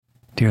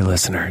Dear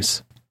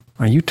listeners,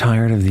 are you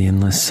tired of the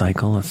endless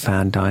cycle of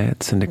fad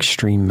diets and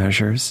extreme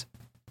measures?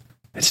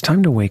 It's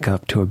time to wake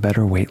up to a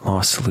better weight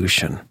loss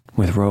solution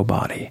with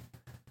Rowbody.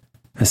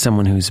 As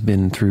someone who's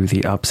been through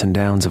the ups and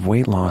downs of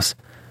weight loss,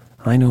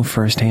 I know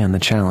firsthand the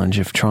challenge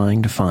of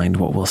trying to find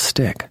what will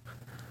stick.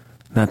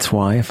 That's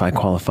why if I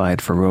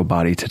qualified for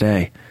Rowbody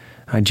today,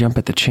 I'd jump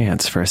at the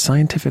chance for a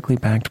scientifically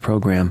backed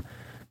program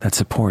that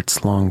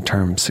supports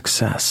long-term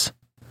success.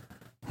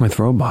 With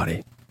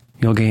Rowbody,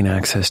 you'll gain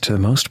access to the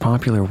most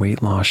popular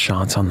weight loss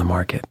shots on the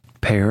market,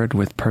 paired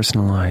with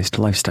personalized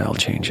lifestyle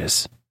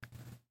changes.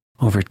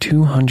 Over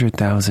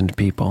 200,000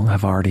 people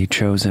have already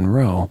chosen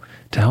Row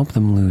to help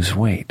them lose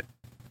weight.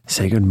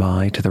 Say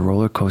goodbye to the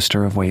roller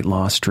coaster of weight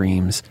loss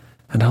dreams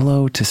and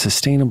hello to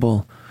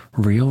sustainable,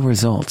 real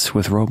results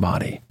with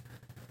Rowbody.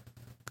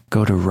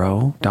 Go to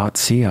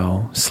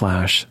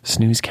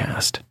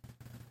row.co/snoozecast.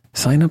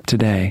 Sign up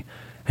today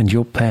and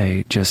you'll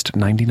pay just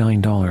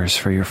 $99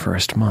 for your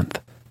first month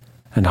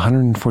and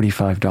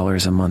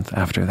 $145 a month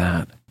after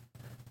that.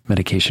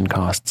 Medication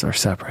costs are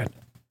separate.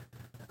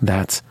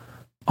 That's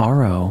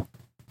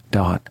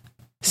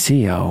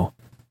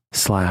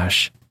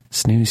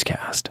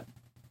ro.co/snoozecast.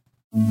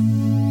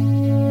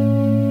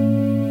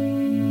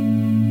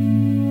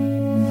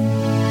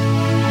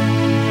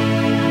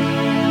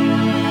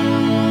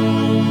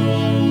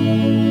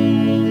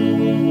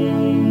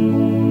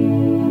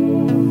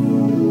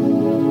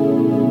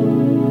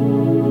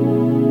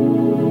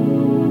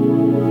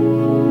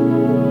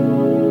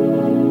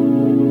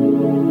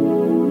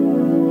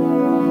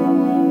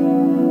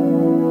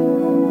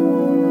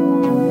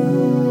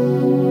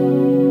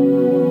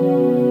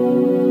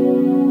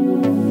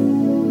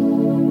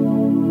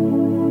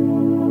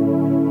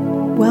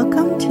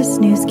 Welcome to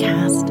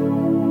Snoozecast,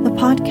 the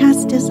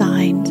podcast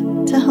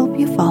designed to help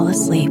you fall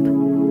asleep.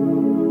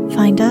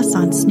 Find us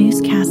on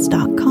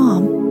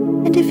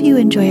snoozecast.com, and if you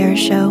enjoy our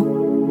show,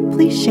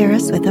 please share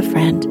us with a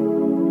friend.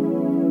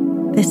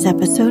 This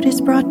episode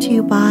is brought to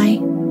you by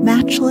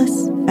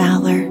Matchless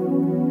Valor.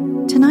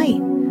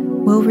 Tonight,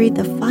 we'll read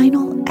the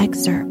final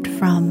excerpt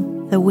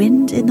from The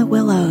Wind in the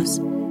Willows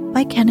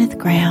by Kenneth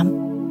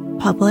Grahame,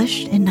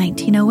 published in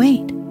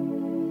 1908.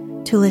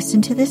 To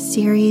listen to this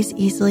series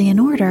easily in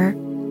order,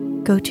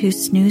 go to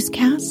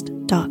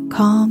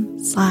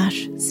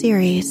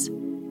snoozecast.com/series.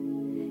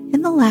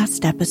 In the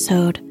last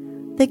episode,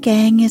 the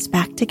gang is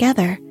back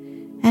together,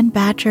 and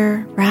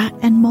Badger, Rat,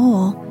 and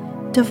Mole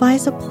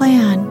devise a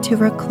plan to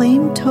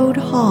reclaim Toad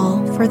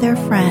Hall for their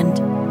friend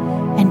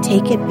and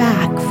take it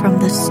back from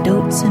the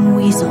stoats and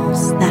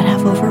weasels that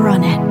have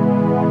overrun it.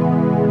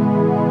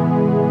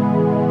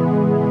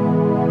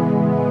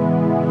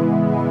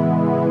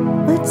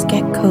 Let's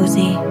get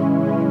cozy.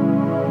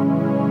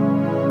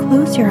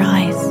 Close your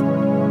eyes.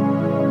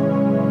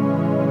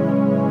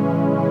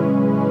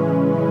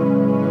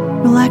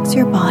 Relax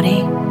your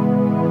body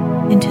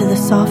into the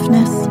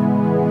softness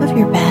of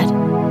your bed.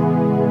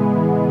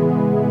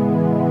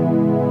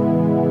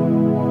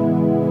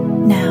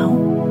 Now,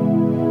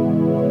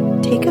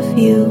 take a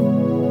few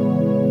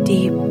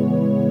deep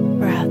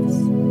breaths.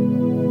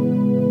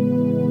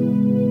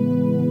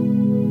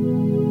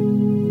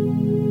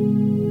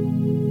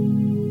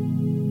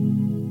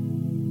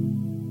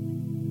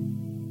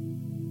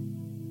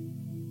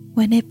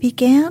 When it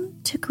began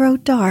to grow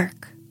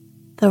dark,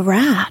 the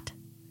rat,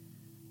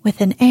 with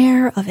an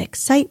air of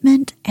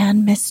excitement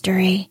and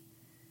mystery,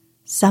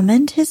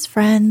 summoned his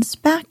friends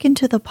back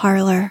into the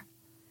parlor,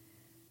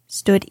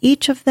 stood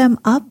each of them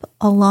up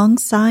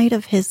alongside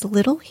of his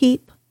little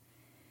heap,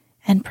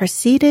 and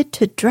proceeded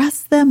to dress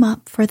them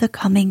up for the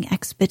coming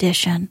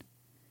expedition.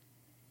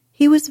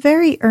 He was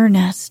very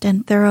earnest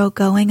and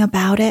thoroughgoing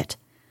about it,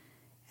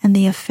 and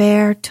the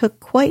affair took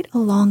quite a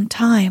long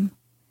time.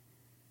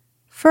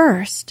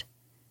 First,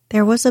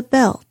 there was a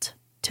belt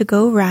to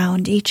go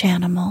round each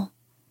animal,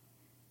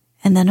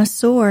 and then a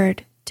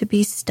sword to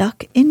be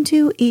stuck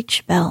into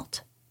each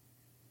belt,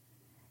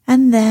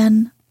 and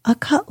then a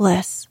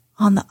cutlass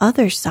on the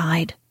other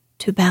side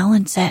to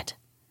balance it,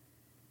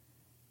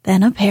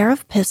 then a pair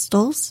of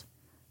pistols,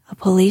 a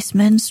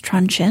policeman's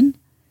truncheon,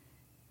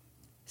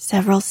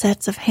 several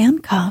sets of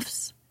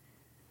handcuffs,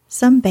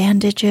 some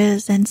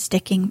bandages and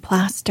sticking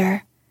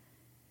plaster,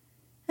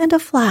 and a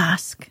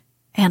flask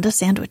and a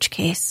sandwich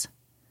case.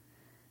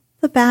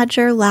 The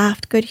Badger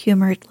laughed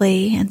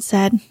good-humoredly and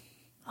said,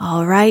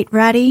 "All right,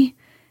 Ratty,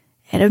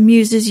 it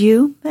amuses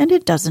you and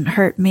it doesn't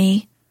hurt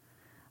me.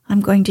 I'm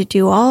going to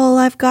do all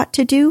I've got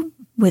to do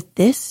with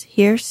this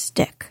here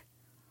stick."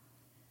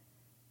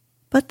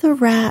 But the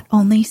rat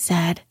only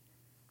said,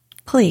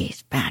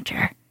 "Please,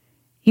 Badger,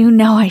 you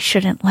know I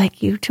shouldn't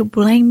like you to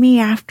blame me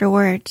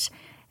afterwards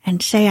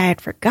and say I had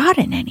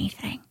forgotten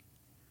anything."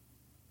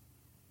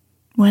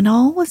 When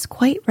all was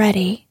quite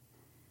ready,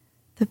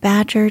 the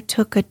Badger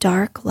took a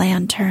dark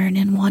lantern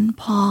in one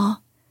paw,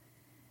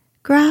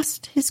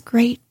 grasped his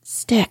great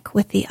stick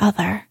with the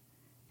other,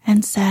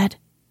 and said,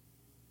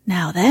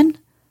 "Now then,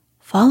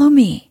 follow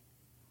me.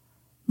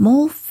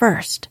 Mole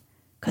first,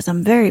 'cause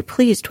I'm very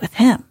pleased with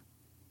him.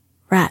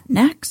 Rat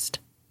next,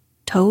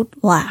 Toad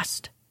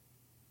last.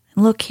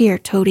 And look here,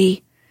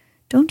 Toady,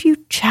 don't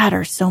you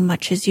chatter so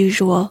much as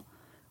usual,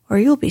 or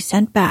you'll be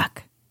sent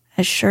back,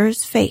 as sure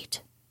as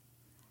fate."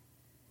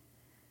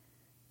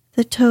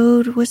 The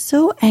toad was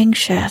so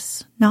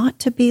anxious not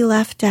to be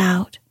left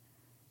out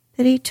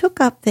that he took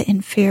up the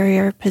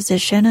inferior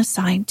position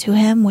assigned to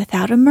him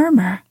without a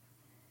murmur,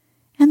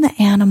 and the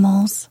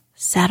animals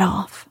set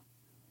off.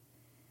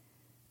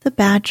 The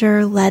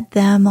badger led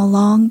them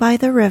along by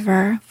the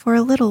river for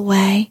a little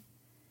way,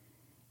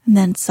 and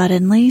then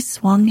suddenly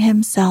swung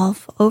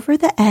himself over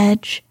the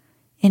edge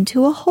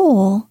into a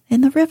hole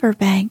in the river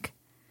bank,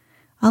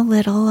 a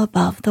little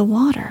above the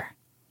water.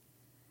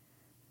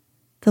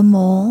 The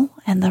mole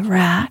and the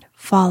rat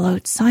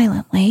followed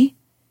silently,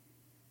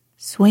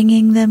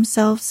 swinging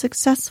themselves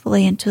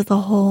successfully into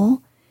the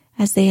hole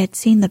as they had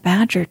seen the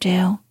badger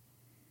do.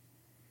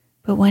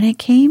 But when it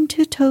came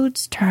to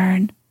Toad's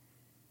turn,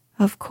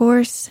 of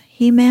course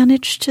he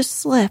managed to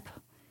slip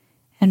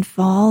and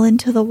fall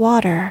into the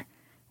water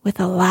with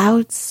a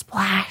loud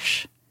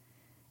splash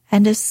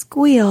and a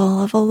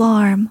squeal of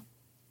alarm.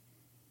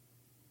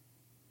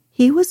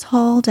 He was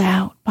hauled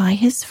out by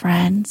his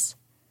friends,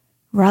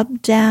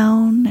 rubbed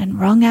down and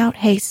wrung out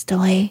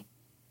hastily,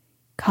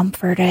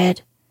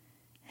 comforted,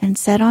 and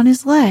set on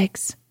his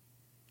legs.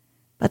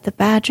 But the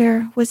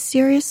badger was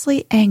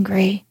seriously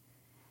angry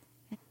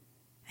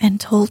and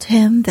told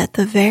him that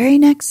the very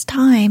next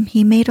time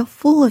he made a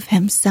fool of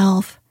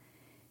himself,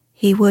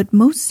 he would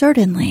most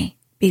certainly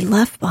be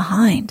left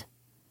behind.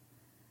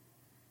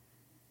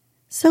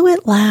 So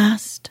at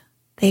last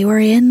they were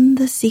in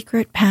the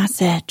secret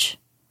passage,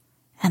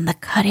 and the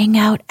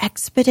cutting-out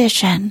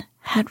expedition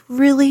had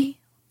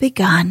really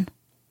begun.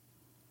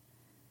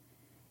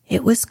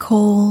 It was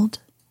cold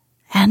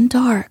and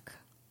dark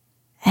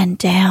and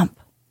damp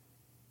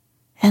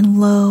and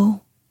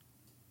low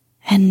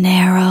and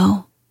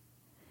narrow,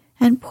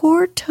 and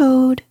poor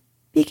Toad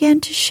began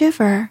to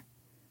shiver,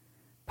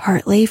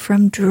 partly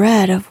from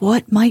dread of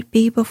what might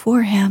be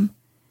before him,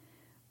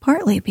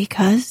 partly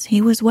because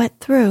he was wet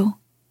through.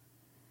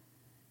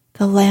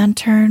 The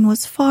lantern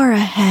was far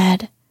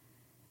ahead,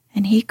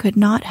 and he could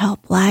not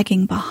help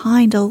lagging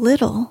behind a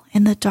little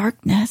in the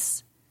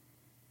darkness.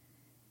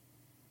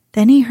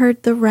 Then he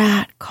heard the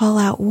rat call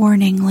out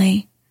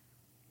warningly,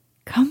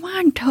 "Come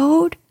on,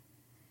 Toad,"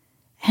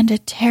 and a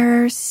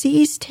terror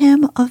seized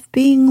him of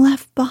being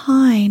left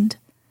behind,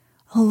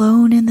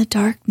 alone in the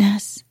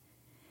darkness,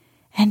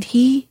 and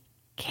he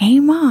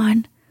came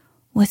on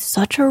with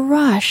such a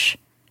rush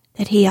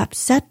that he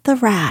upset the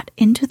rat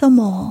into the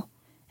mole,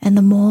 and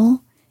the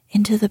mole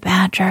into the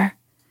badger,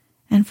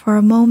 and for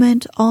a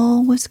moment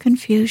all was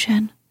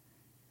confusion.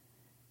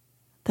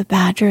 The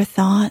badger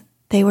thought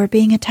they were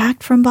being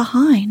attacked from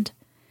behind,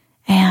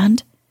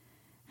 and,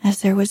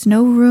 as there was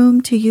no room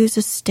to use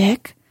a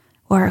stick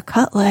or a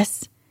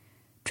cutlass,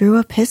 drew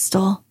a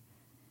pistol,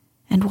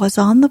 and was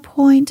on the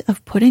point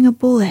of putting a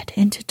bullet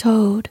into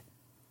Toad.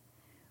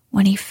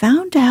 When he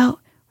found out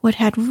what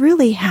had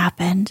really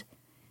happened,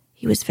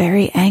 he was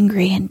very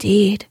angry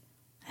indeed,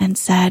 and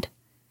said,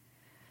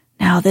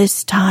 "Now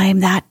this time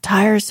that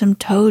tiresome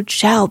Toad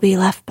shall be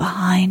left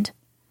behind."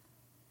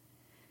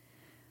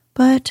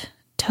 But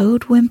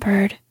Toad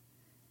whimpered,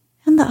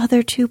 and the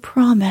other two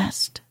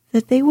promised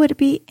that they would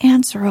be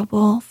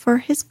answerable for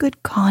his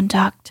good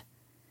conduct,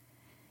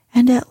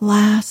 and at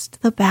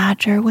last the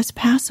badger was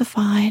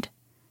pacified,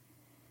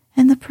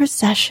 and the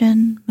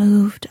procession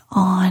moved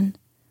on.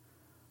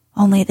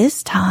 Only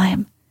this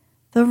time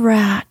the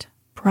rat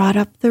brought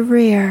up the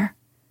rear,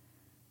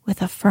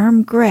 with a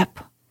firm grip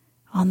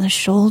on the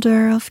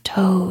shoulder of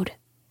Toad.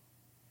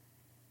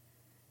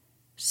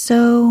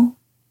 So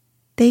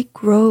they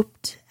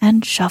groped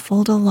and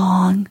shuffled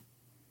along,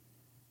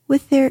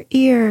 with their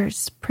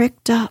ears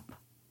pricked up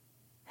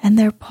and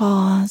their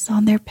paws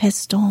on their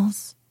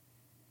pistols,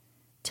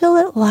 till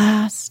at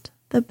last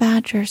the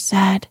badger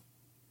said,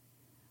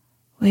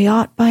 "We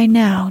ought by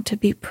now to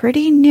be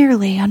pretty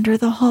nearly under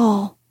the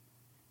hull."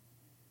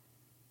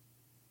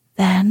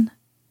 Then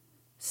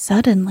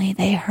suddenly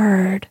they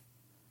heard,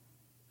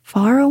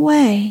 far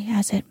away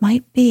as it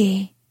might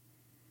be,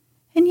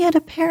 and yet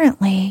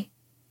apparently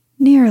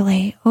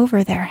nearly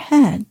over their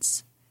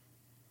heads,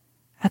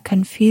 a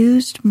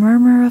confused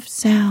murmur of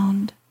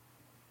sound,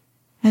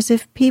 as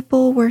if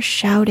people were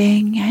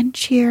shouting and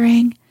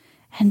cheering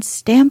and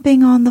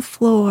stamping on the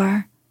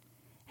floor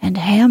and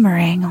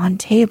hammering on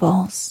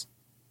tables.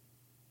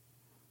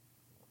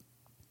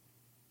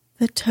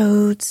 The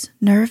Toad's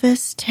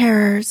nervous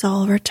terrors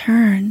all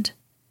returned,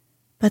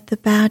 but the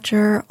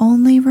badger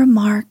only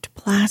remarked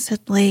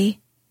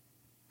placidly,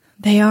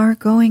 "They are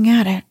going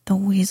at it, the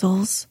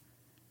weasels."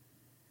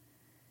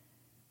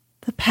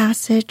 The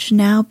passage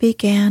now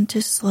began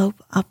to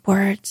slope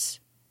upwards.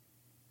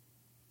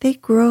 They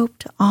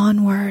groped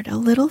onward a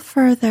little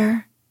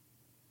further,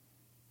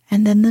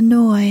 and then the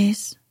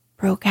noise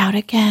broke out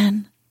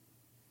again,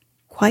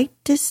 quite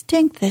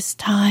distinct this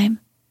time,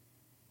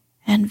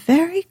 and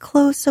very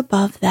close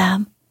above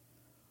them.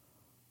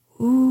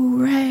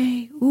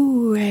 "Ooray,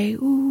 ooray,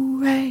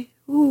 ooray,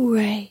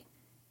 ooray,"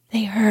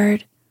 they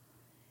heard,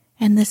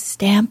 and the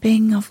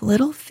stamping of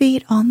little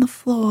feet on the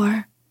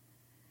floor,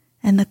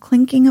 and the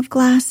clinking of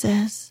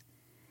glasses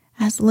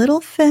as little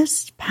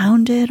fists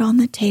pounded on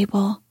the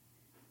table.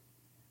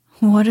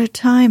 "What a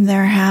time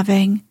they're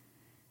having,"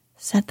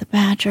 said the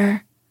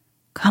badger.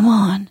 "Come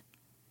on."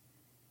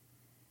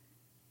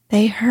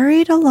 They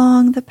hurried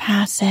along the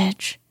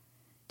passage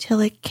till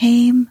it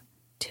came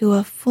to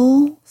a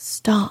full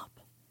stop,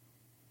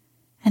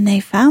 and they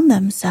found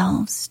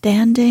themselves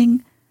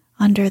standing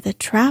under the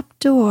trap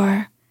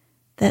door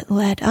that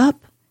led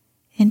up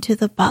into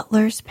the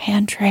butler's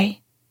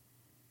pantry.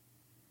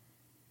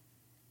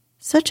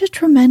 Such a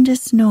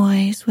tremendous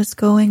noise was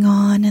going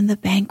on in the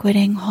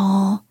banqueting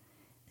hall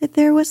that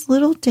there was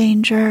little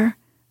danger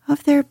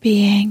of their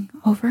being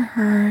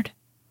overheard.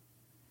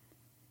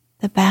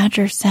 The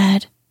badger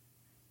said,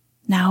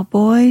 "Now,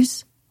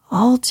 boys,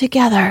 all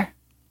together."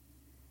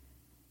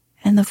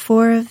 And the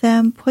four of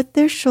them put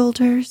their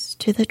shoulders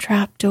to the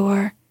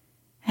trapdoor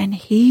and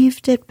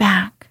heaved it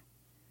back.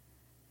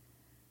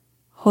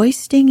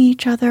 Hoisting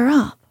each other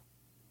up,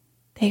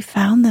 they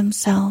found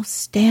themselves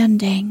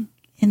standing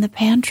in the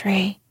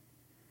pantry,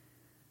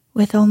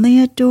 with only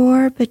a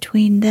door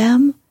between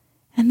them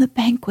and the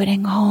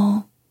banqueting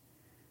hall,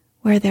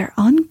 where their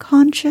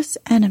unconscious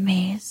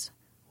enemies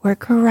were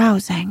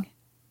carousing.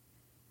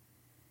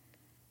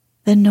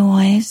 The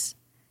noise,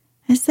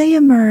 as they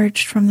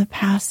emerged from the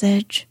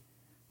passage,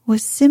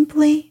 was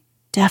simply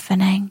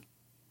deafening.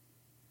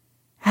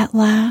 At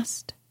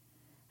last,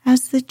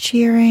 as the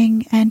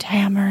cheering and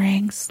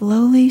hammering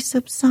slowly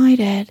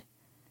subsided,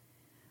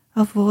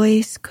 a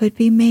voice could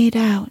be made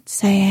out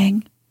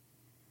saying,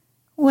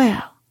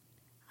 "Well,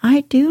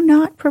 I do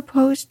not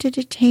propose to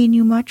detain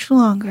you much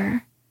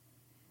longer."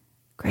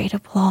 Great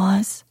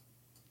applause.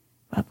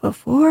 "But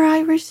before I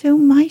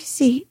resume my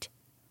seat,"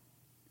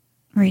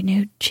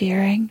 renewed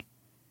cheering,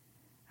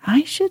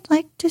 "I should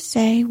like to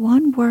say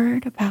one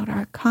word about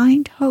our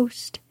kind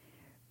host,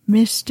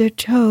 Mr.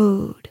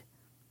 Toad."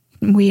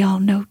 We all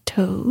know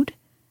Toad.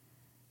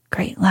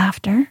 Great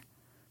laughter.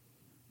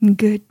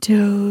 "Good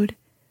Toad,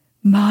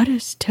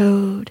 modest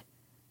Toad,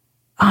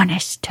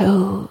 honest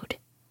Toad."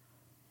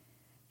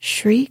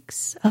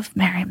 Shrieks of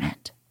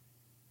merriment.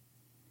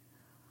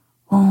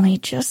 "Only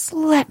just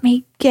let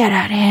me get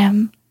at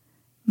him,"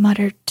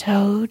 muttered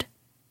Toad,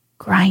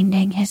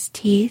 grinding his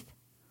teeth.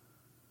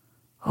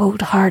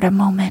 "Hold hard a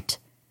moment,"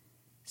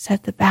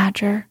 said the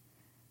badger,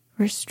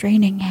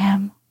 restraining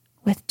him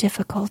with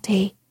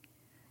difficulty.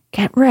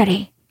 "Get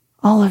ready,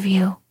 all of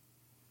you."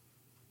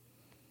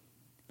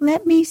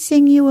 "Let me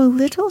sing you a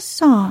little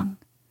song,"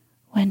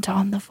 went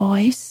on the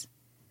voice,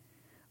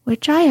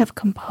 "which I have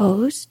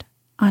composed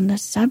on the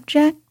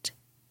subject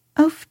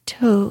of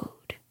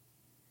Toad."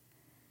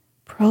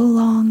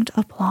 Prolonged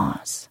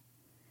applause.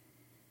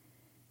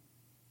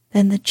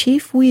 Then the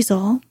chief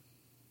weasel,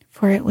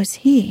 for it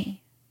was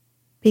he,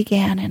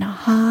 began in a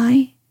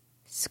high,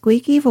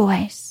 squeaky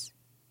voice.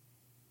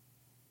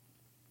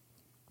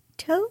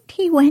 "Toad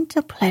he went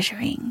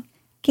a-pleasuring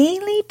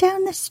gaily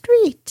down the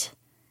street."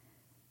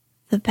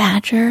 The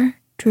badger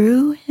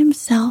drew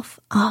himself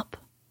up,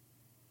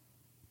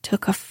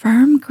 took a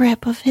firm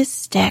grip of his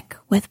stick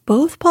with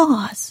both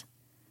paws,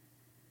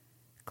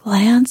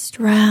 glanced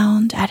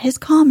round at his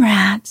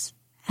comrades,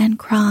 and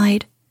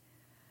cried,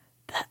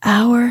 "The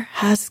hour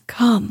has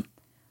come,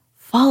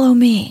 follow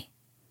me,"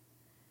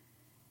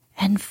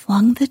 and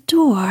flung the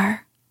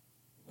door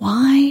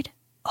wide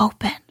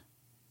open.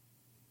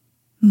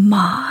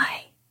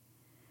 My,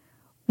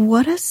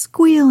 what a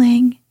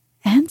squealing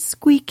and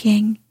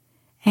squeaking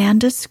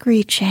and a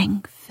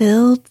screeching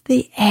filled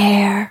the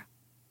air.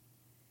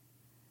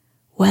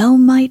 Well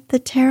might the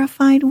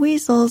terrified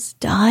weasels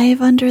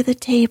dive under the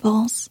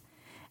tables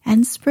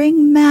and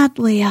spring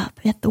madly up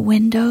at the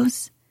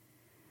windows.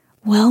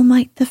 Well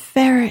might the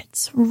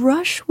ferrets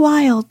rush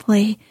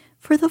wildly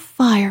for the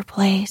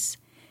fireplace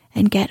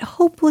and get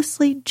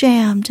hopelessly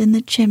jammed in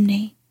the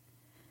chimney.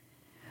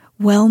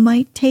 Well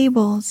might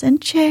tables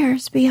and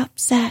chairs be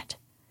upset,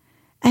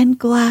 and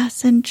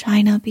glass and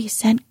china be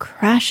sent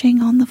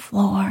crashing on the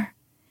floor,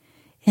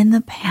 in the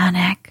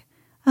panic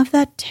of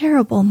that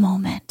terrible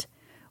moment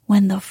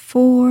when the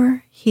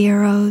four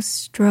heroes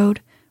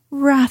strode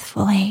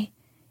wrathfully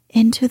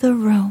into the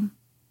room.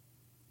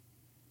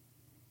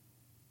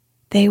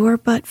 They were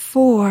but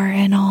four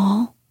in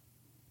all,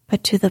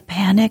 but to the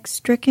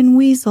panic-stricken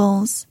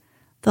weasels,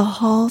 the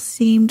hall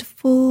seemed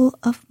full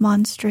of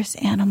monstrous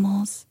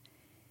animals,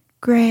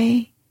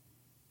 gray,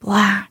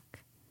 black,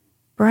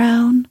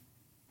 brown,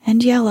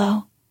 and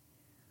yellow,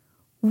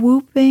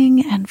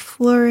 whooping and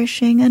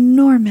flourishing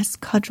enormous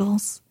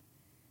cudgels.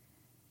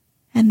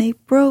 And they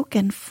broke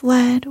and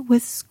fled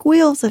with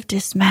squeals of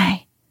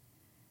dismay,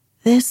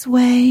 this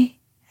way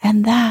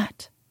and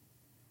that,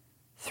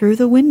 through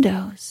the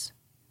windows,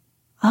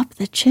 up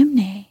the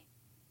chimney,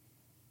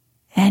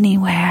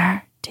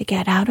 anywhere to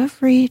get out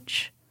of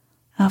reach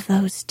of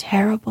those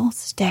terrible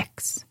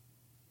sticks.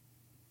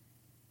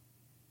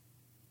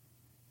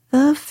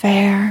 The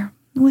fair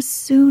was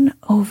soon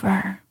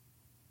over.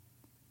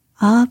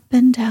 Up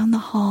and down the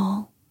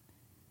hall,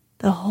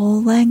 The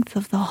whole length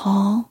of the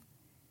hall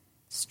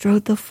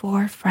strode the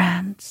four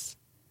friends,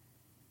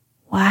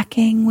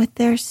 whacking with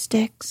their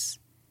sticks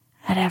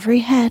at every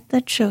head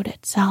that showed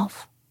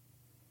itself.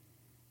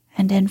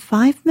 And in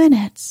 5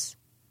 minutes,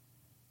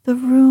 the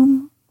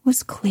room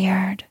was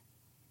cleared.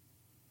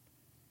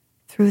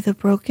 Through the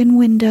broken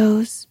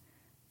windows,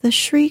 the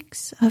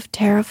shrieks of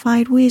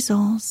terrified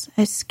weasels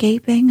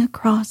escaping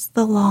across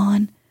the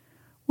lawn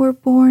were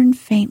borne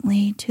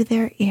faintly to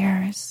their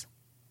ears.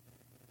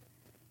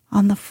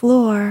 On the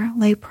floor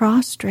lay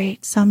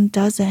prostrate some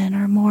dozen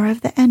or more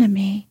of the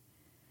enemy,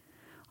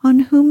 on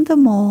whom the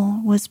mole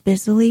was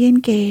busily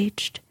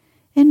engaged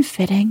in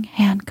fitting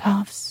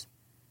handcuffs.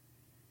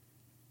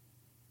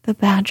 The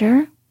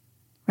badger,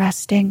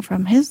 resting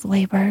from his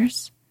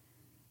labors,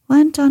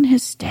 leant on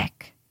his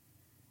stick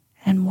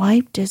and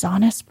wiped his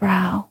honest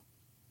brow.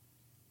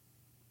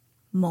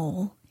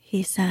 "Mole,"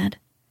 he said,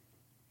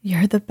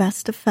 "you're the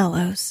best of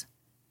fellows.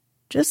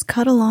 Just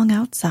cut along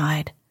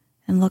outside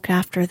and look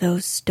after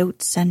those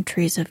stoat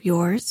sentries of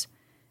yours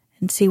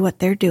and see what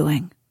they're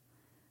doing.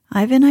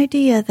 I've an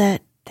idea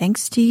that,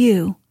 thanks to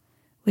you,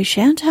 we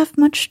shan't have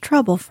much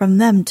trouble from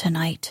them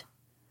tonight."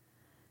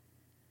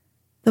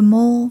 The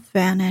mole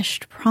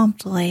vanished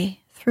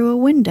promptly through a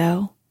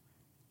window,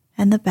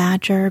 and the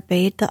badger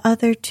bade the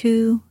other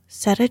two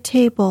set a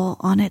table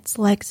on its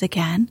legs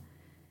again,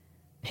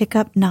 pick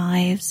up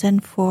knives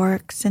and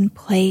forks and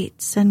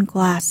plates and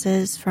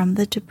glasses from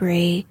the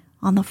debris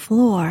on the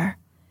floor,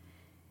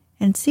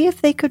 and see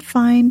if they could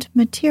find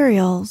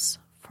materials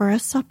for a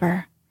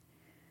supper.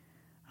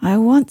 "I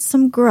want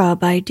some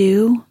grub, I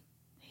do,"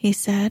 he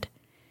said,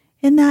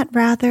 in that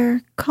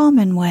rather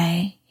common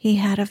way he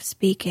had of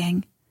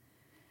speaking.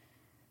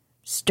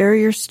 "Stir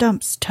your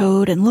stumps,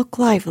 Toad, and look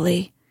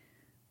lively.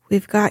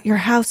 We've got your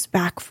house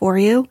back for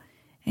you,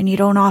 and you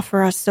don't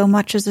offer us so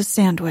much as a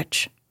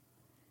sandwich."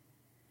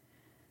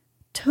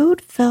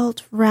 Toad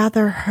felt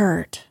rather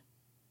hurt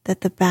that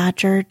the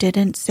badger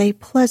didn't say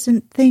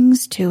pleasant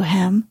things to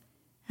him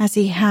as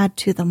he had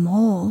to the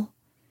mole,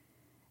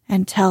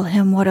 and tell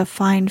him what a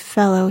fine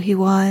fellow he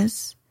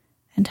was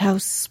and how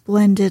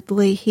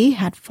splendidly he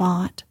had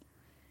fought,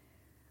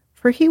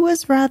 for he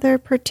was rather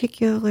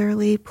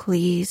particularly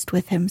pleased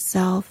with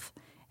himself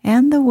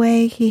and the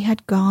way he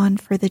had gone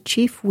for the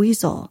chief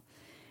weasel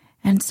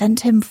and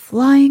sent him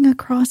flying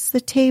across the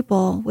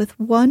table with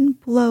one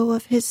blow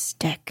of his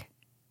stick.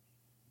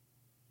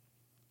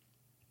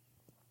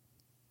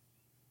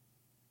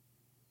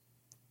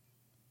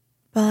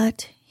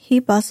 But he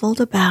bustled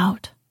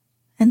about,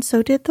 and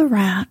so did the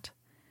rat,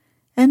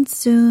 and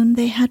soon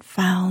they had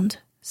found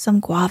some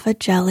guava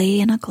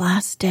jelly in a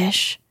glass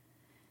dish,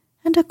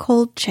 and a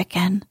cold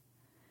chicken,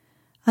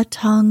 a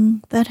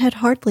tongue that had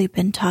hardly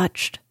been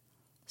touched,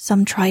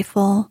 some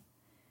trifle,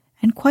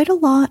 and quite a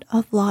lot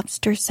of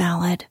lobster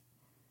salad.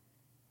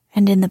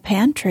 And in the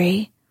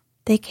pantry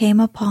they came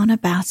upon a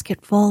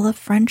basketful of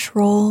French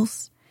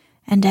rolls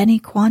and any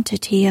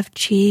quantity of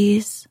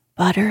cheese,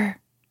 butter,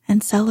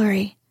 and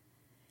celery.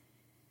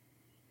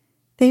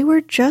 They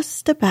were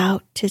just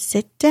about to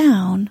sit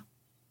down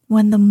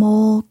when the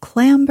mole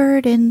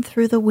clambered in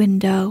through the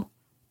window,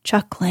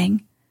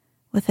 chuckling,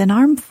 with an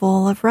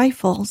armful of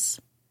rifles.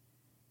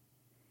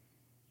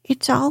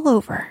 "It's all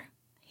over,"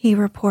 he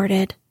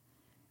reported.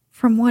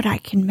 "From what I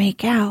can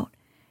make out,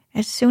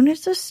 as soon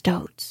as the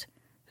stoats,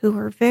 who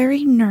were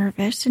very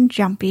nervous and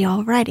jumpy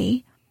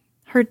already,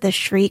 heard the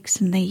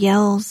shrieks and the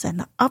yells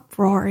and the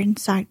uproar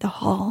inside the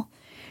hall,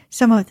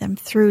 some of them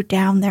threw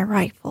down their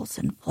rifles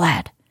and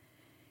fled.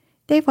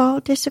 They've all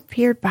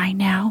disappeared by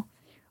now,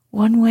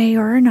 one way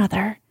or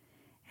another,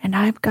 and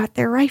I've got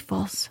their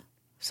rifles,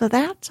 so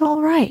that's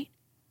all right."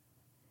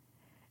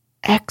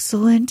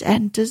 "Excellent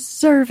and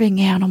deserving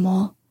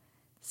animal,"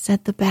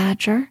 said the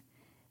badger,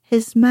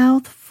 his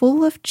mouth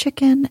full of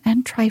chicken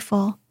and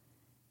trifle.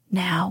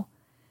 "Now,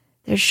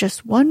 there's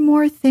just one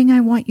more thing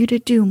I want you to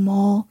do,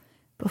 Mole,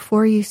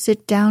 before you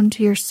sit down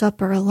to your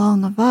supper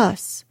along of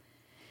us.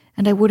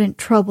 And I wouldn't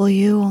trouble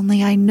you,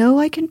 only I know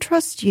I can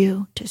trust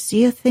you to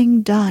see a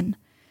thing done,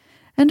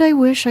 and I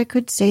wish I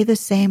could say the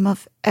same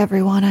of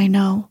everyone I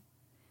know.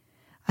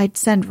 I'd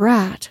send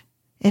Rat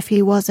if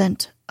he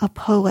wasn't a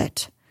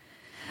poet.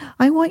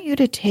 I want you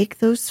to take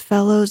those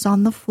fellows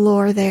on the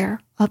floor there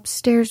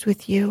upstairs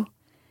with you,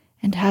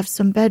 and have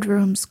some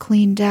bedrooms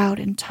cleaned out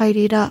and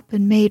tidied up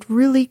and made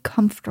really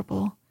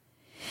comfortable.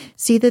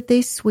 See that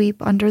they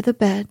sweep under the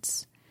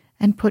beds,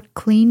 and put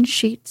clean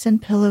sheets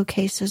and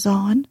pillowcases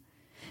on,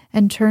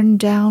 and turn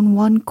down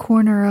one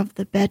corner of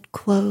the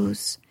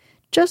bedclothes,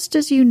 just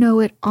as you know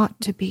it ought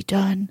to be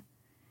done,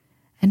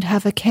 and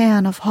have a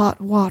can of hot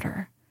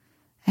water,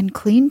 and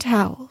clean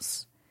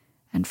towels,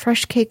 and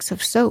fresh cakes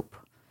of soap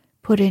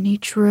put in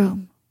each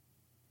room.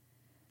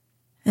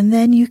 And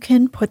then you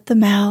can put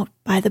them out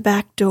by the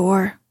back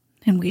door,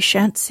 and we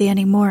shan't see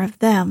any more of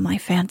them, I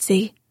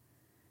fancy.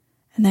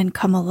 And then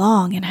come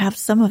along and have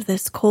some of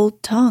this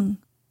cold tongue.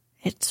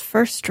 It's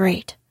first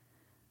rate.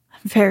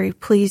 I'm very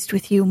pleased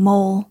with you,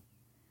 Mole."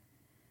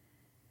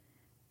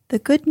 The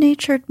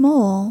good-natured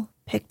mole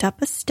picked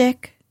up a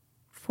stick,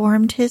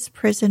 formed his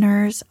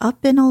prisoners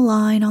up in a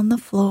line on the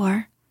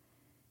floor,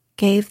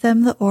 gave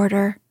them the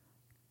order,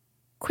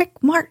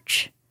 "Quick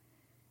march,"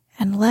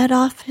 and led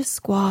off his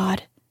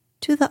squad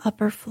to the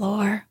upper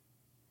floor.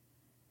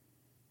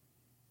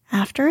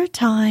 After a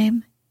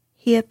time,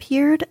 he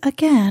appeared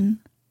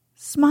again,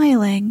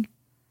 smiling,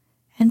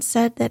 and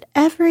said that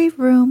every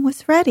room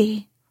was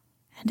ready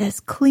and as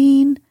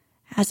clean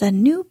as a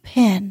new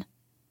pin.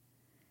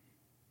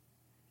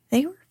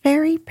 They were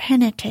very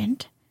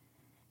penitent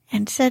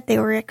and said they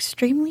were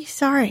extremely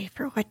sorry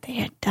for what they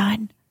had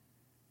done,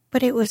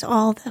 but it was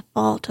all the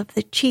fault of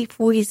the chief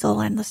weasel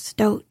and the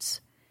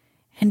stoats,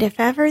 and if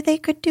ever they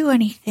could do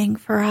anything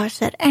for us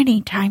at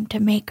any time to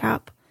make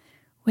up,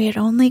 we had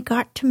only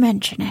got to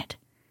mention it.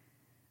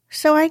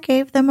 So I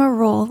gave them a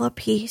roll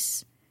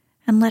apiece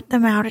and let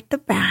them out at the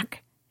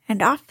back,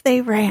 and off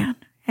they ran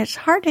as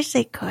hard as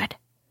they could.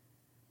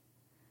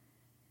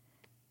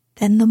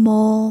 Then the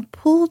mole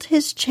pulled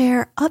his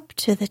chair up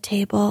to the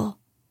table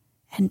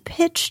and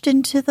pitched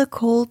into the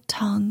cold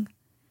tongue,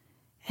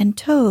 and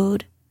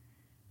Toad,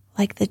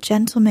 like the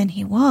gentleman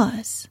he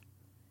was,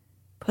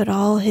 put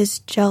all his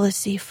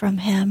jealousy from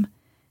him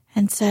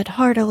and said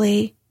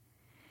heartily,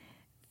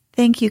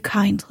 "Thank you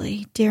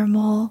kindly, dear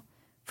mole,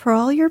 for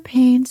all your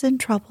pains and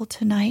trouble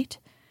tonight,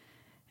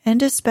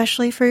 and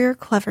especially for your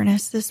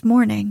cleverness this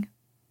morning."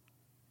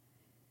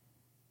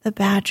 The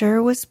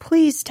badger was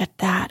pleased at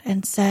that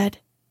and said,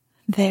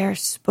 "There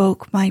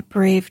spoke my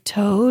brave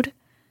Toad."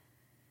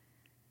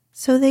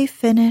 So they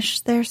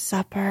finished their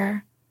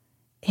supper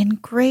in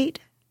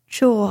great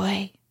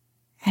joy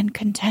and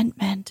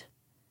contentment,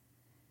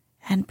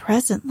 and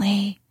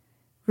presently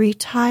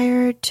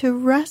retired to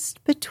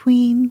rest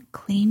between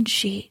clean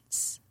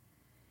sheets,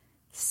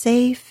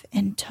 safe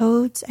in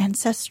Toad's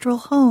ancestral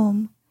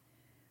home,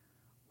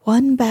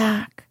 won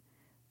back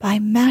by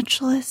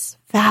matchless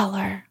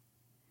valor,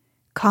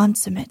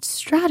 consummate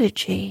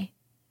strategy,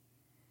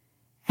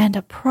 and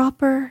a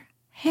proper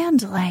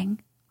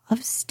handling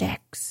of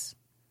sticks.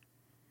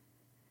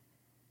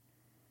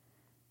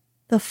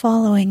 The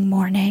following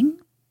morning,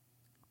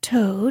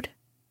 Toad,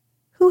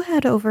 who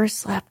had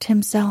overslept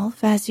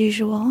himself as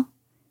usual,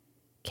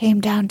 came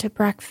down to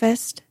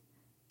breakfast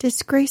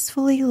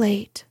disgracefully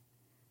late,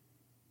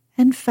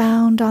 and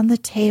found on the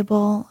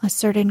table a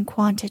certain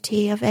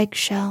quantity of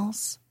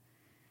eggshells,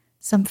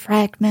 some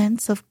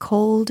fragments of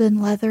cold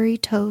and leathery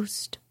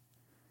toast,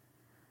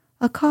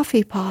 a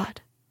coffee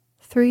pot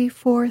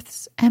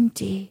 3/4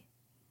 empty,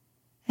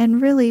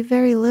 and really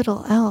very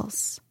little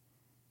else,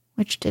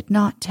 which did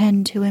not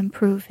tend to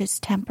improve his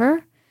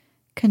temper,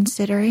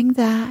 considering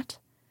that,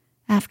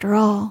 after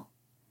all,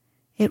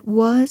 it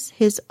was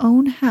his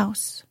own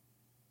house.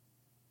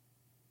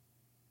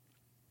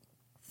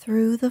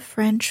 Through the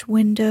French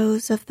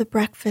windows of the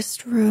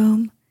breakfast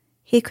room,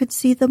 he could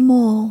see the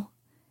mole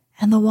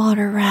and the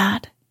water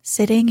rat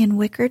sitting in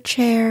wicker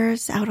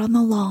chairs out on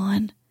the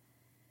lawn,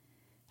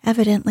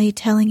 evidently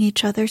telling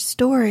each other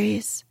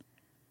stories,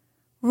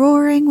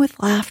 roaring with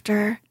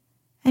laughter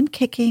and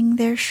kicking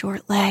their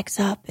short legs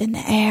up in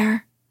the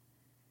air.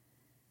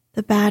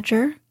 The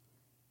badger,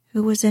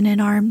 who was in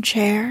an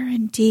armchair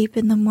and deep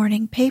in the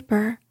morning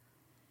paper,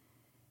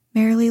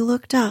 merely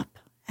looked up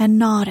and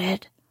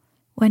nodded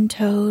when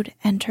Toad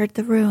entered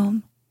the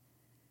room.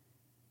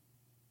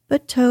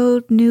 But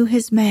Toad knew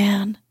his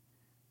man,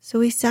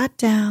 so he sat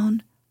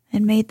down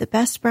and made the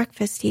best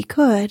breakfast he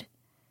could,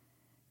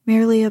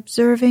 merely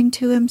observing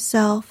to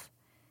himself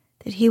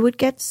that he would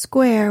get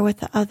square with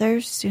the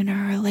others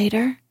sooner or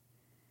later.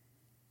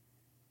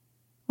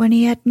 When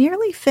he had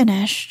nearly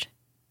finished,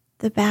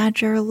 the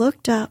badger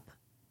looked up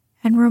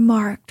and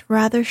remarked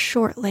rather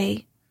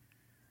shortly,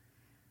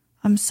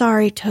 "I'm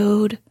sorry,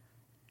 Toad,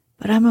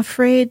 but I'm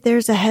afraid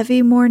there's a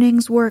heavy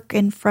morning's work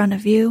in front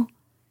of you.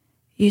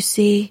 You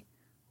see,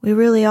 we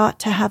really ought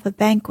to have a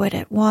banquet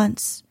at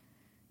once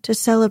to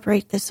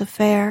celebrate this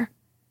affair.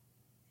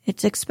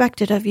 It's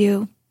expected of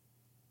you.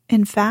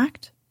 In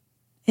fact,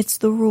 it's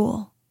the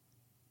rule."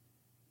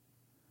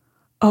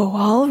 "Oh,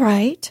 all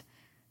right,"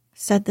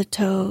 said the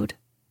Toad,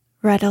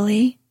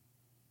 readily.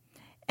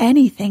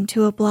 "Anything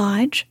to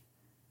oblige,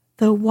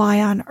 though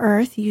why on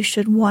earth you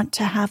should want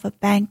to have a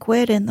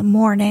banquet in the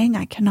morning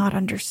I cannot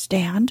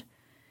understand.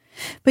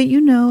 But you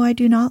know I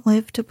do not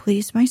live to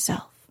please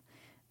myself,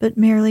 but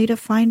merely to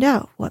find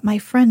out what my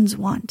friends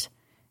want,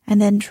 and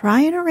then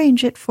try and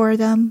arrange it for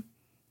them,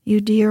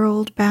 you dear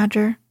old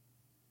badger."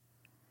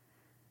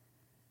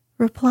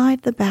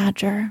 Replied the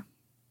badger,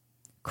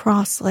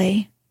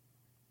 crossly,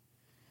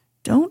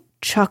 "Don't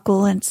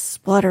chuckle and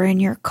splutter in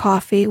your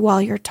coffee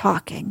while you're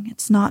talking.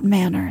 It's not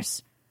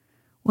manners.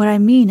 What I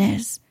mean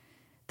is,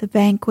 the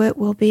banquet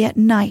will be at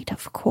night,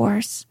 of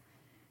course,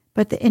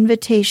 but the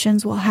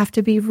invitations will have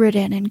to be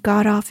written and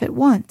got off at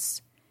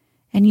once,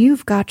 and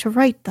you've got to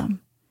write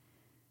them.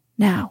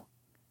 Now,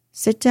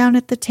 sit down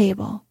at the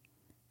table.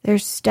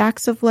 There's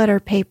stacks of letter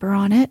paper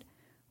on it,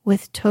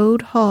 with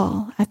Toad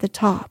Hall at the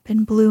top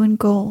in blue and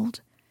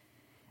gold,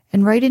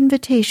 and write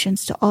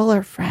invitations to all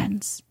our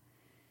friends.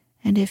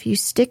 And if you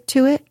stick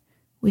to it,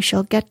 we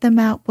shall get them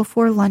out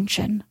before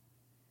luncheon.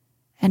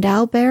 and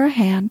I'll bear a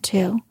hand,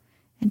 too,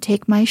 and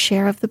take my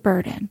share of the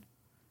burden.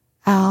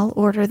 I'll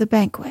order the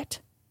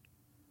banquet."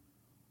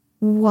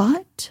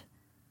 "What?"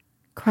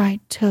 cried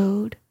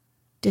Toad,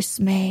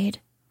 dismayed.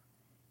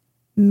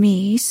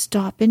 "Me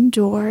stop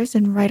indoors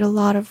and write a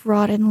lot of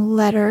rotten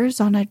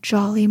letters on a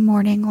jolly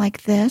morning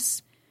like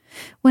this,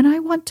 when I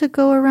want to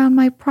go around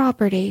my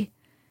property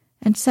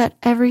and set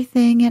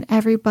everything and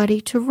everybody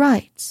to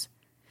rights,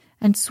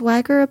 and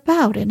swagger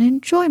about and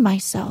enjoy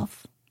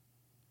myself?"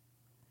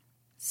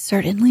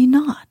 "Certainly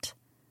not.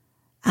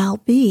 I'll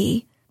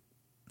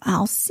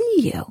see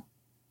you.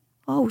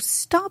 Oh,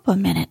 stop a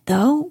minute,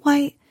 though.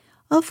 Why,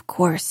 of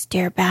course,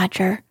 dear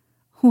Badger.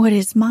 What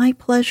is my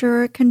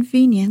pleasure or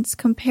convenience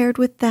compared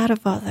with that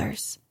of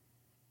others?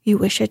 You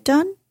wish it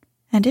done,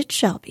 and it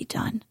shall be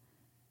done.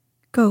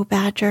 Go,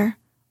 Badger,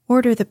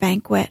 order the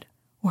banquet,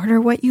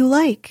 order what you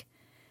like.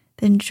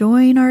 Then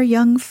join our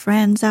young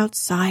friends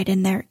outside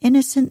in their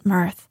innocent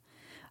mirth,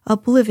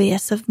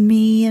 oblivious of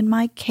me and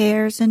my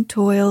cares and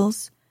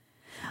toils.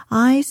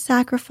 I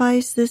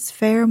sacrifice this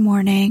fair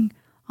morning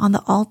on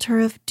the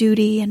altar of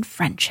duty and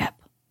friendship."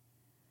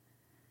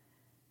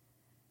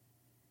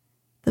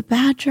 The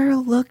Badger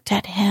looked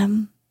at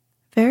him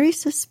very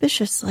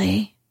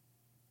suspiciously,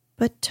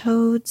 but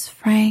Toad's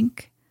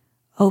frank,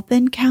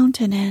 open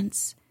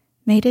countenance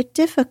made it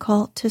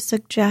difficult to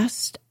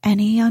suggest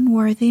any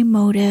unworthy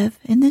motive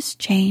in this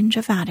change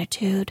of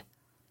attitude.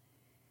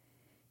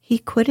 He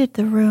quitted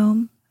the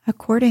room,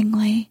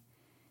 accordingly,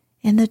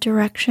 in the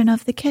direction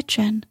of the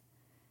kitchen,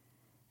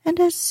 and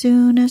as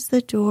soon as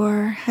the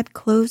door had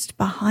closed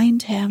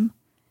behind him,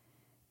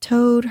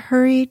 Toad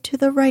hurried to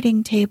the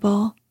writing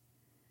table.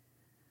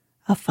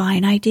 A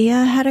fine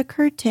idea had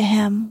occurred to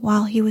him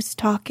while he was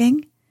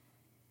talking.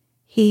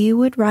 He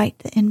would write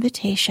the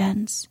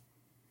invitations,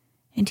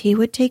 and he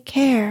would take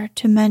care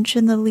to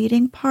mention the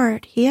leading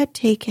part he had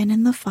taken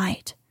in the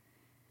fight,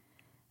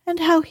 and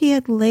how he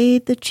had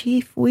laid the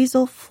chief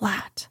weasel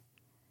flat.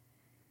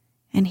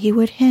 And he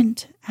would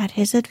hint at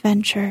his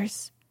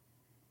adventures,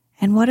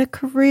 and what a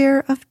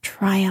career of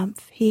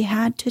triumph he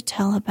had to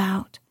tell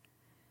about.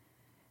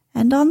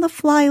 And on the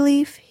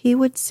flyleaf he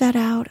would set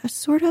out a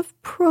sort of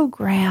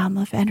program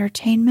of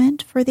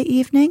entertainment for the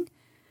evening,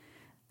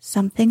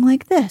 something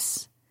like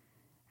this,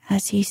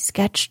 as he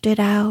sketched it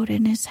out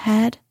in his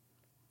head: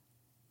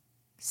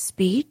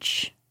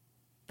 speech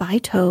by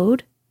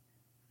Toad.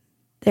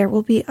 There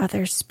will be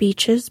other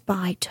speeches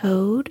by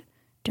Toad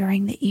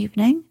during the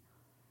evening.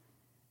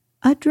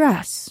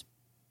 Address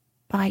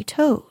by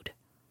Toad.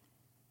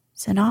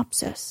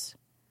 Synopsis: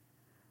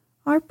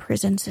 our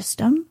prison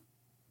system,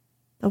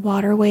 the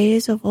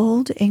waterways of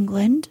old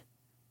England,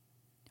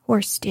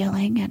 horse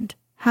stealing and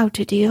how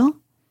to deal,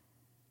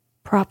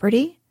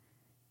 property,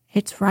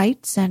 its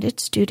rights and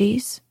its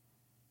duties,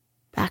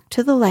 back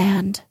to the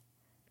land,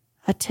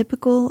 a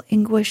typical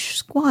English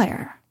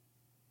squire.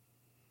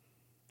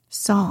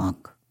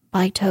 Song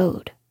by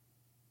Toad,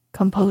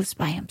 composed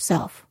by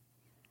himself.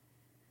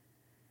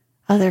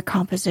 Other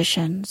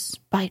compositions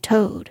by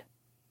Toad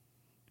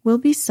will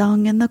be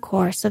sung in the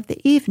course of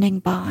the evening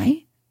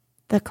by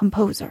the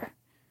composer.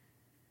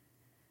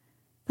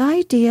 The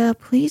idea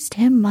pleased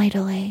him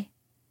mightily,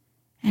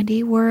 and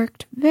he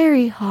worked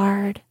very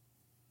hard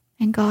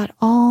and got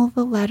all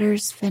the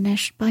letters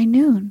finished by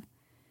noon,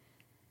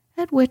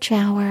 at which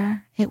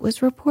hour it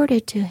was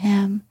reported to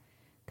him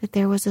that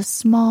there was a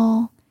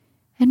small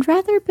and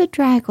rather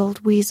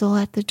bedraggled weasel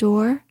at the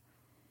door,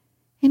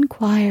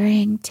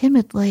 inquiring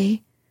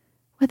timidly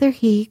whether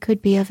he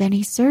could be of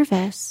any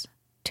service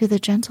to the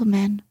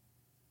gentleman.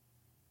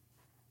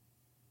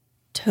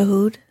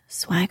 Toad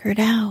swaggered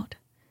out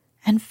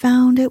and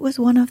found it was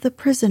one of the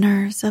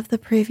prisoners of the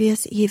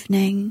previous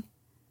evening,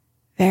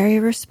 very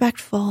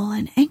respectful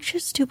and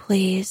anxious to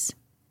please.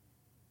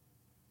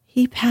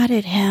 He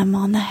patted him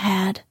on the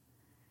head,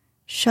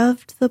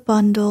 shoved the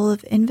bundle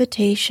of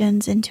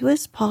invitations into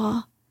his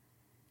paw,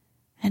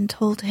 and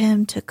told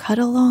him to cut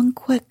along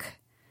quick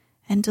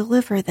and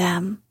deliver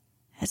them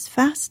as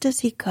fast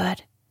as he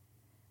could.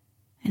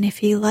 And if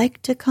he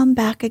liked to come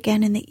back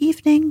again in the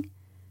evening,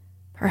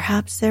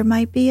 perhaps there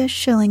might be a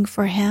shilling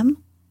for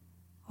him,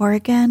 or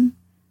again,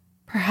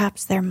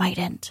 perhaps there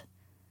mightn't.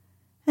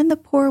 And the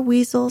poor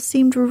weasel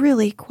seemed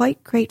really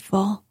quite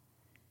grateful,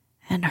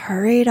 and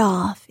hurried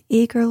off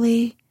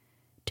eagerly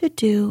to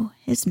do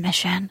his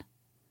mission.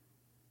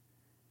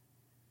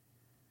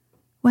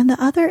 When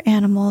the other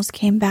animals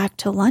came back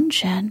to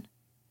luncheon,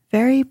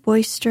 very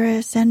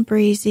boisterous and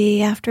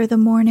breezy after the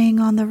morning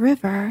on the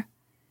river,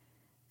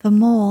 the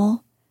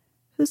mole,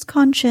 whose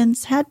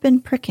conscience had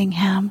been pricking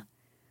him,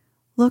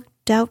 looked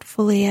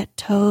doubtfully at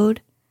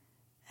Toad,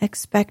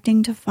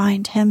 expecting to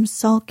find him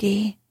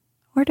sulky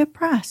or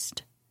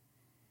depressed.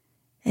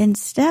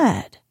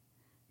 Instead,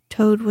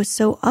 Toad was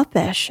so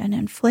uppish and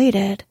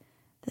inflated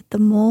that the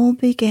mole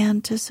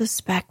began to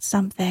suspect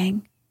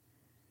something,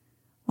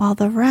 while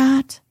the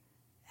rat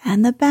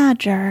and the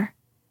badger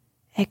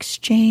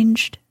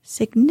exchanged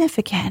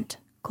significant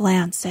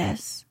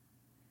glances.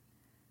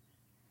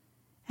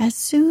 As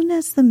soon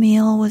as the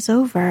meal was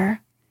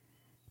over,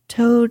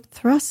 Toad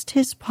thrust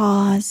his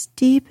paws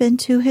deep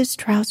into his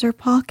trouser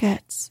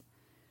pockets,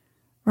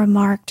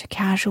 remarked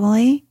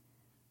casually,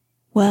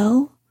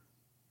 "Well,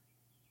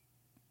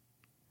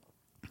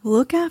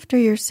 look after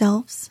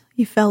yourselves,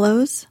 you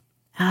fellows.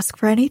 Ask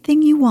for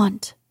anything you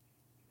want,"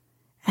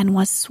 and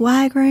was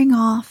swaggering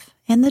off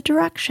in the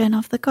direction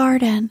of the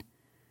garden,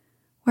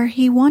 where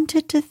he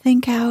wanted to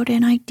think out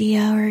an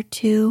idea or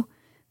two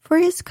for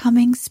his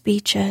coming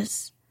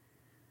speeches,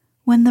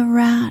 when the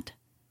rat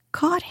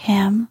caught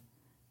him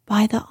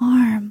by the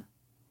arm.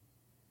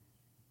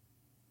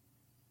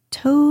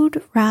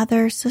 Toad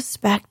rather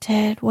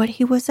suspected what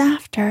he was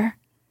after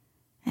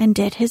and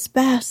did his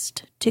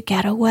best to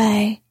get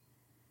away.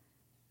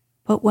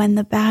 But when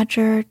the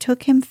badger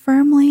took him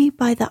firmly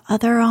by the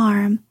other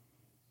arm,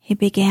 he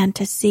began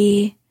to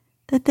see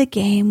that the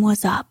game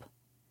was up.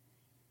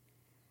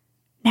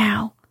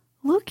 "Now,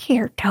 look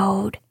here,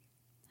 Toad,"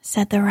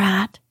 said the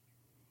rat.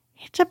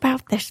 "It's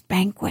about this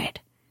banquet,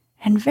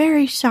 and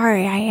very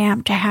sorry I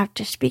am to have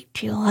to speak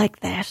to you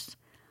like this,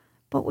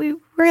 but we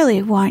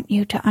really want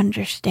you to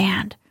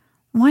understand,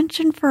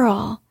 once and for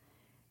all,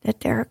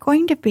 that there are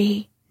going to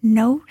be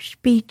no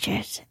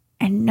speeches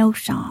and no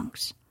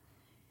songs.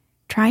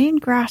 Try and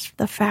grasp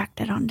the fact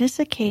that on this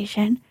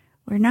occasion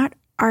we're not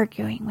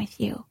arguing with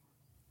you.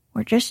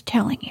 We're just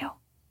telling you."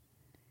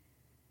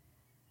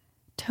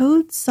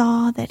 Toad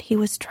saw that he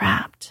was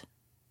trapped.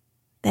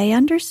 They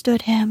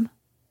understood him.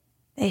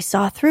 They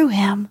saw through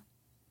him.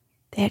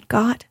 They had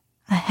got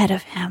ahead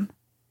of him.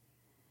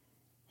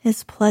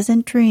 His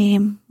pleasant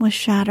dream was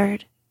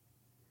shattered.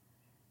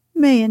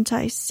 "Mayn't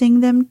I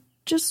sing them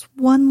just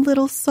one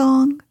little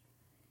song?"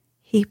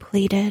 he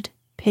pleaded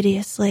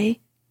piteously.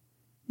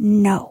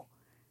 "No,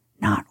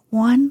 not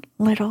one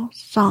little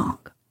song,"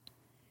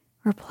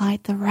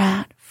 replied the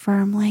rat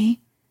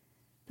firmly,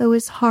 though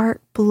his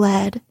heart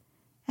bled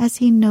as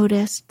he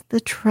noticed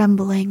the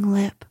trembling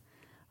lip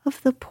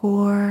of the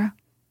poor,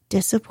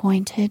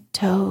 disappointed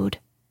Toad.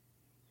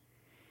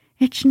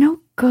 "It's no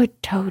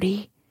good,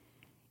 Toady.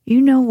 You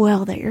know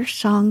well that your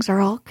songs are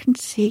all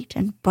conceit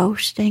and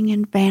boasting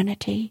and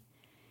vanity,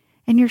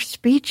 and your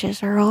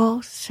speeches are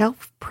all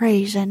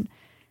self-praise and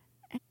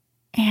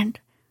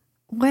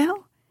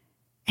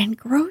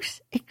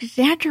gross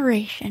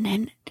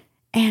exaggeration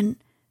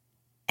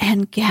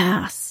and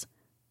gas,"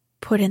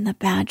 put in the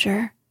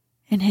badger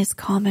in his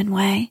common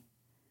way.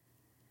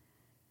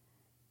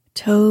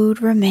 Toad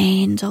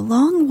remained a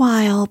long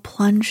while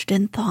plunged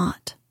in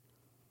thought.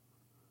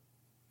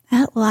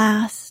 At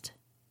last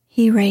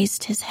he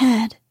raised his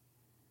head,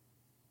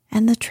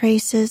 and the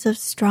traces of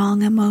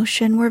strong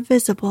emotion were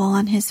visible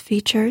on his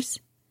features.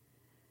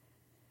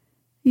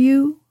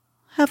 "You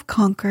have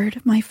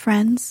conquered, my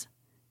friends,"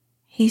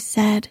 he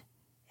said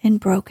in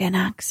broken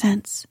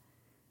accents.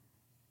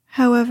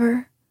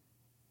 "However,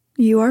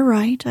 you are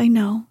right, I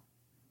know,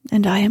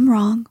 and I am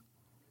wrong.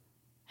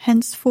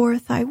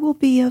 Henceforth I will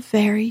be a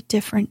very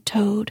different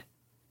Toad.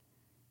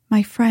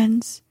 My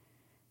friends,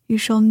 you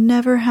shall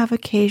never have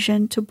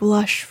occasion to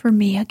blush for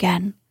me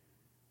again.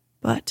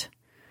 But,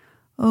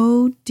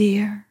 oh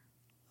dear,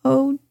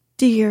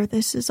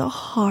 this is a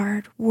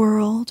hard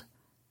world."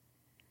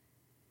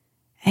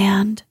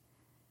 And,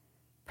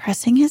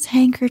 pressing his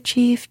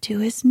handkerchief to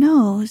his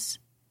nose,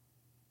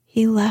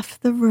 he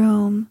left the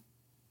room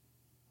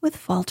with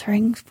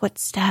faltering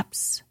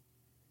footsteps.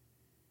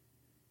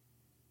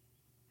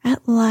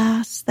 At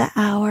last the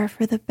hour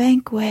for the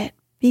banquet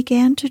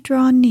began to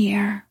draw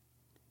near,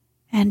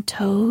 and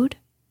Toad,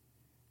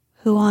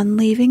 who on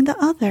leaving the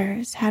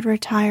others had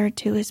retired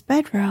to his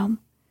bedroom,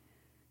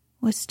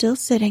 was still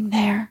sitting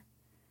there,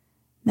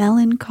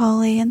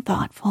 melancholy and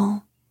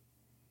thoughtful.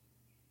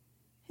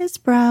 His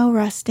brow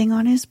resting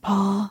on his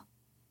paw,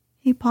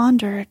 he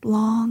pondered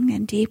long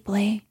and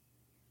deeply.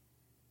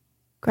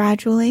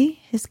 Gradually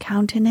his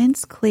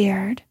countenance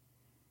cleared,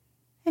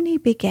 and he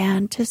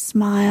began to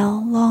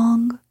smile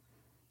long,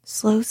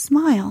 slow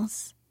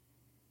smiles.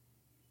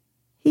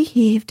 He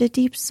heaved a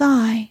deep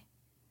sigh.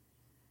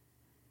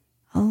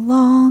 A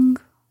long,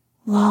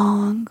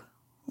 long,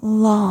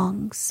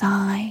 long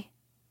sigh.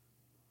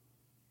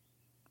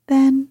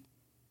 Then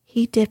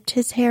he dipped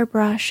his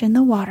hairbrush in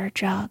the water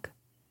jug,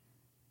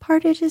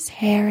 parted his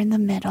hair in the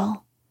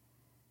middle,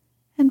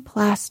 and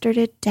plastered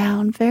it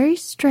down very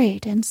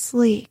straight and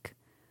sleek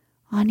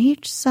on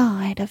each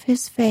side of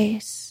his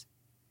face,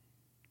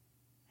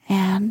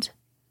 and,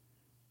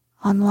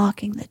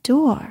 unlocking the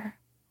door,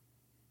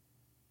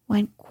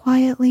 went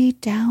quietly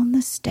down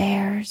the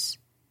stairs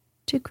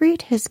to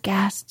greet his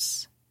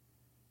guests,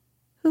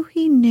 who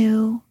he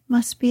knew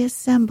must be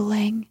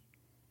assembling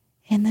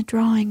in the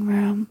drawing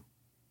room.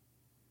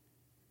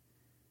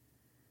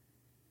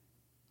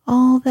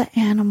 All the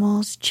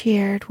animals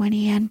cheered when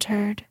he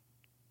entered,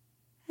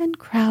 and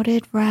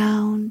crowded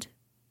round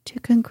to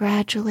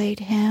congratulate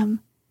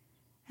him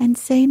and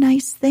say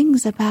nice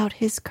things about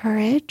his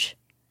courage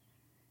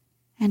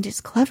and his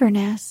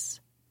cleverness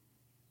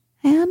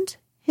and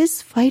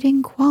his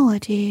fighting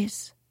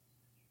qualities.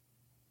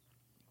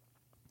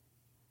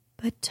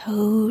 But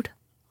Toad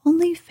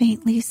only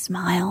faintly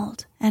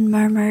smiled and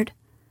murmured,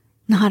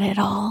 Not at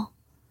all.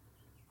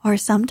 Or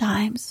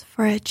sometimes,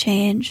 for a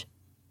change,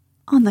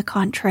 on the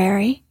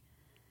contrary.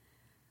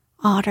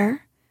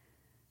 Otter,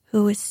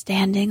 who was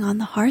standing on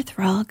the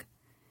hearthrug,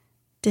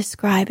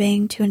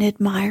 describing to an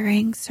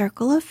admiring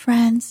circle of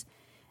friends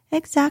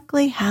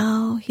exactly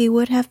how he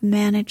would have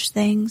managed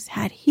things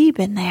had he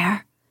been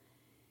there,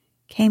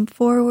 came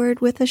forward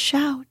with a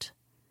shout,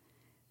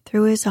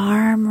 threw his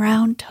arm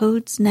round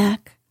Toad's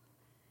neck,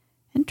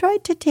 and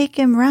tried to take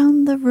him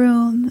round the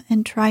room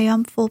in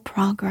triumphal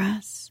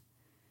progress.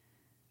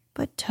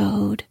 But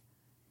Toad,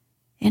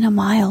 in a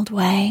mild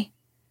way,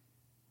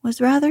 was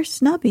rather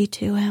snubby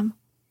to him,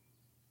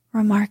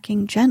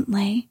 remarking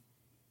gently,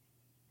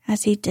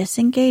 as he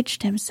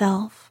disengaged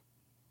himself,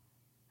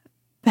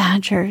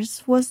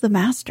 Badger's was the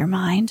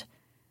mastermind.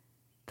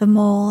 The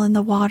mole and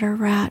the water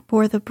rat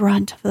bore the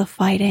brunt of the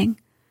fighting.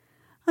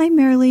 I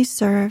merely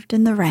served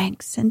in the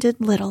ranks and did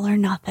little or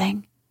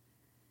nothing.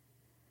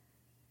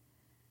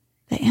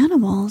 The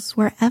animals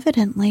were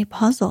evidently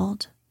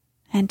puzzled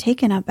and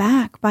taken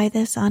aback by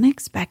this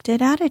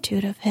unexpected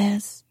attitude of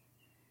his,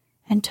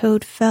 and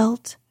Toad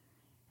felt,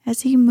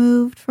 as he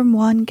moved from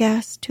one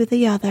guest to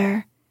the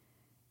other,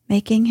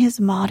 making his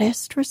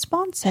modest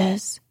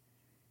responses,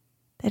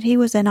 that he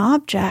was an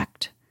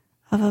object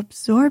of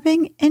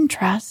absorbing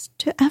interest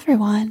to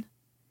everyone.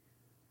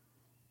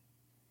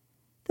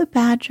 The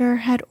Badger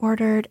had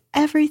ordered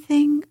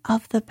everything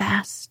of the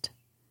best,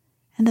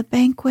 and the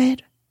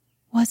banquet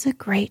was a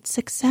great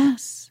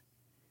success.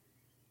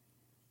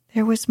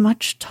 There was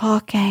much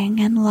talking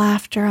and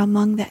laughter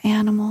among the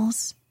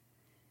animals,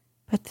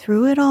 but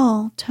through it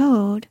all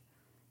Toad,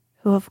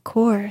 who of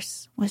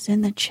course was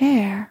in the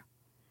chair,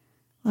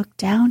 looked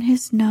down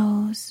his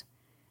nose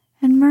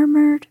and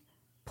murmured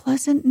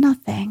pleasant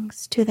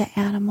nothings to the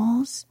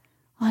animals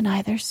on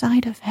either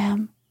side of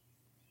him.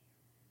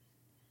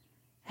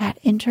 At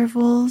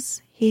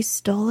intervals he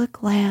stole a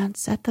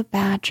glance at the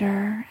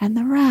Badger and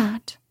the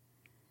rat,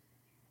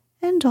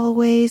 and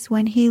always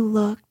when he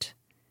looked,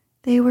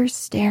 they were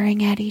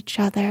staring at each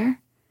other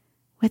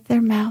with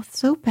their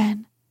mouths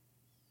open,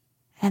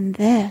 and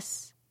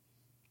this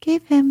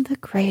gave him the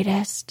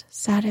greatest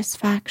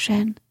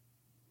satisfaction.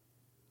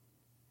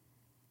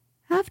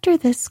 After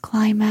this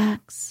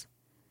climax,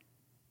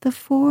 the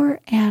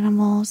four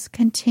animals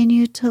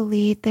continued to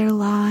lead their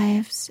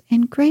lives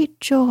in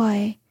great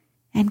joy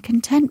and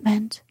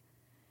contentment,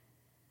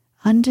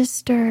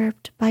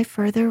 undisturbed by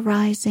further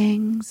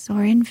risings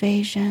or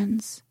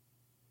invasions.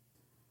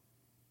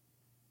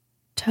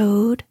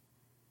 Toad,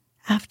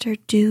 after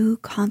due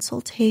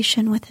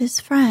consultation with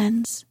his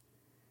friends,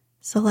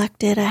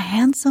 selected a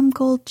handsome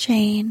gold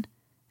chain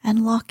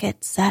and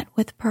locket set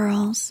with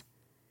pearls,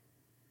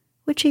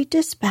 which he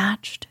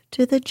dispatched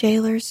to the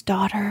jailer's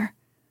daughter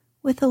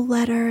with a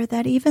letter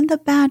that even the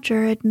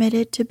Badger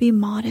admitted to be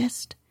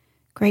modest,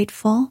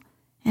 grateful,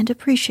 and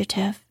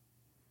appreciative.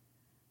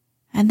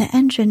 And the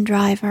engine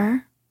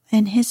driver,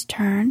 in his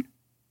turn,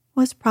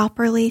 was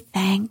properly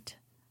thanked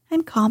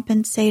and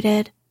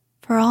compensated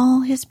for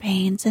all his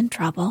pains and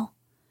trouble.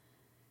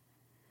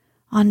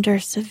 Under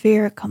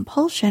severe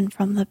compulsion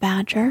from the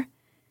Badger,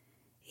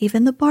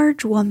 even the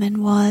barge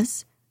woman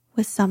was,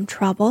 with some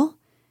trouble,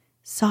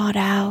 sought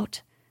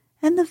out,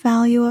 and the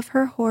value of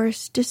her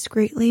horse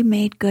discreetly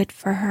made good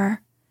for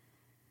her,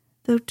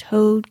 though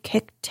Toad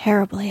kicked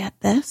terribly at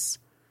this,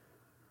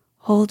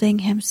 holding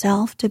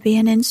himself to be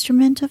an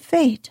instrument of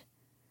fate.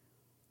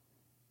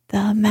 The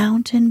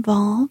amount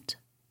involved,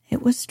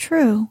 it was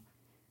true,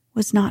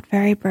 was not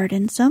very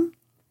burdensome,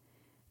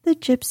 the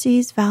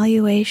gypsy's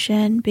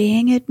valuation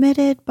being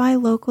admitted by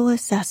local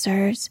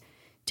assessors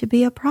to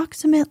be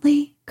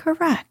approximately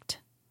correct.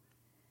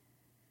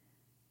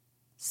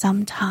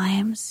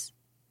 Sometimes,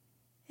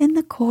 in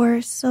the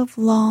course of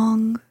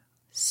long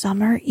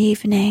summer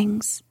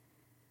evenings,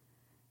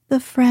 the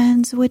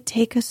friends would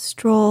take a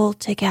stroll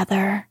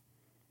together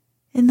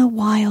in the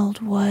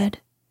wild wood,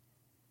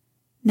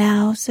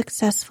 now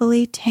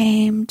successfully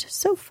tamed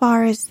so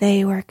far as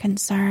they were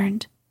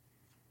concerned.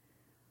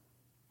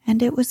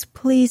 And it was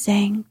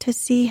pleasing to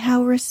see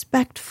how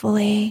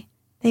respectfully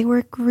they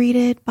were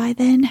greeted by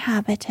the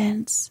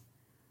inhabitants,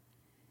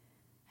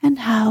 and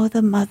how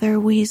the mother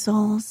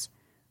weasels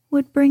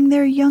would bring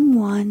their young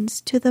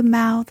ones to the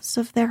mouths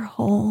of their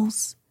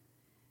holes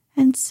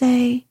and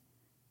say,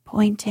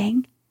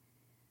 pointing,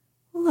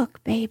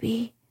 "Look,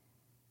 baby,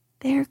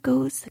 there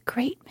goes the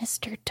great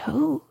Mr.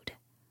 Toad.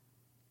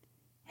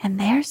 And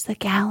there's the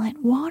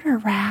gallant water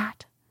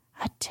rat,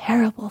 a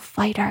terrible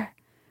fighter,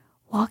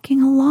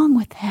 walking along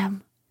with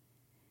him.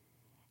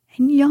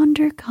 And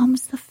yonder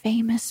comes the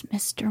famous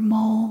Mr.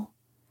 Mole,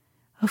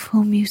 of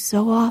whom you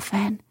so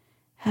often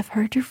have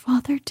heard your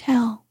father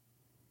tell."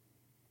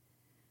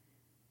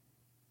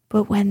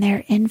 But when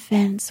their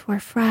infants were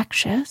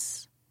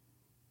fractious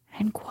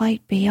and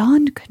quite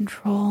beyond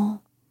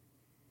control,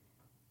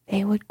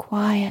 they would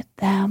quiet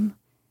them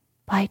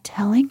by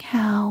telling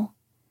how,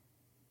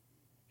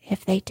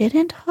 if they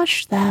didn't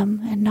hush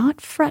them and not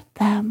fret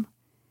them,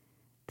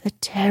 the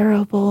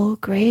terrible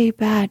gray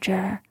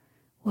Badger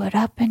would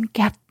up and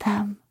get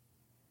them.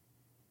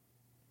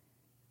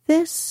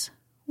 This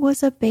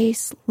was a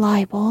base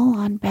libel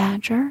on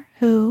Badger,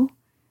 who,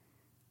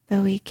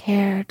 though he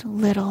cared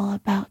little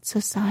about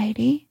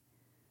society,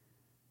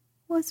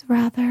 was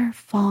rather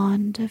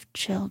fond of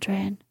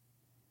children.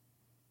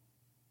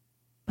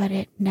 But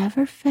it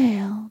never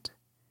failed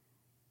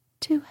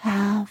to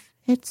have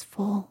its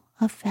full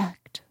effect.